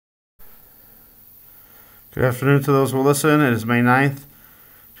Good afternoon to those who listen. It is May 9th,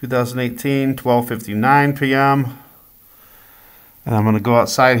 2018, 12:59 p.m. And I'm going to go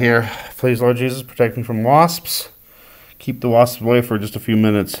outside here. Please, Lord Jesus, protect me from wasps. Keep the wasps away for just a few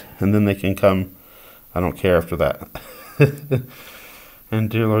minutes, and then they can come. I don't care after that. And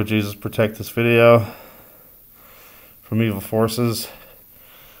dear Lord Jesus, protect this video from evil forces.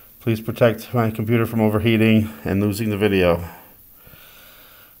 Please protect my computer from overheating and losing the video.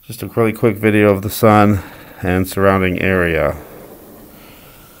 Just a really quick video of the sun and surrounding area.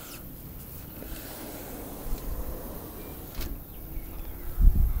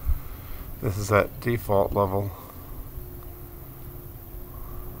 This is at default level.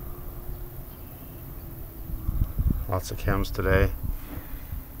 Lots of chems today.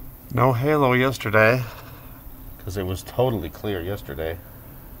 No halo yesterday, because it was totally clear yesterday.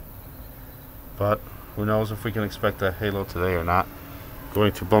 But who knows if we can expect a halo today or not.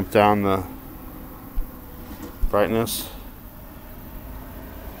 Going to bump down the brightness.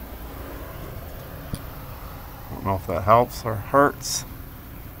 Don't know if that helps or hurts.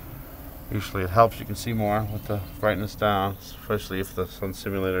 Usually it helps. You can see more with the brightness down, especially if the sun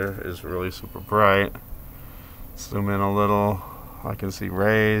simulator is really super bright. Zoom in a little. I can see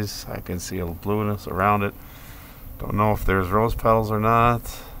rays. I can see a blueness around it. Don't know if there's rose petals or not.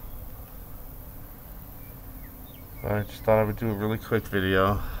 But I just thought I would do a really quick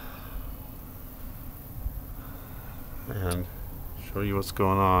video and show you what's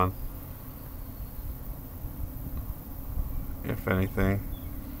going on, if anything.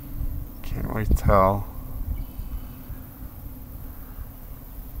 Can't really tell.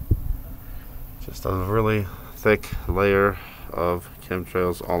 Just a really thick layer of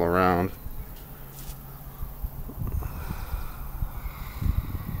chemtrails all around.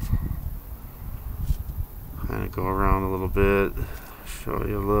 Kind of go around a little bit, show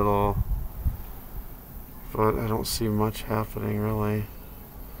you a little, but I don't see much happening really.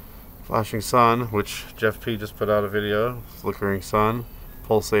 Flashing sun, which Jeff P just put out a video. Flickering sun,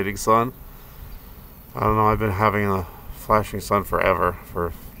 pulsating sun. I don't know, I've been having a flashing sun forever,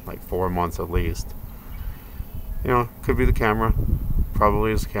 for like 4 months at least. You know, could be the camera.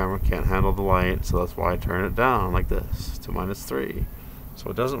 Probably is the camera, can't handle the light, so that's why I turn it down like this to -3, so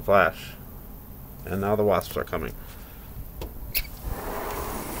it doesn't flash. And now the wasps are coming.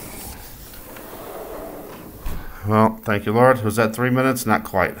 Well, thank you, Lord. Was that 3 minutes? Not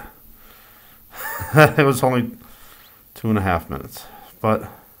quite. It was only 2.5 minutes, but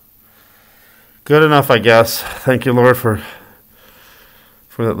good enough, I guess. Thank you, Lord, for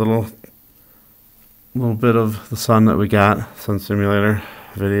that little bit of the sun that we got, sun simulator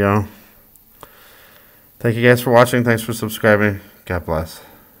video. Thank you guys for watching. Thanks for subscribing. God bless.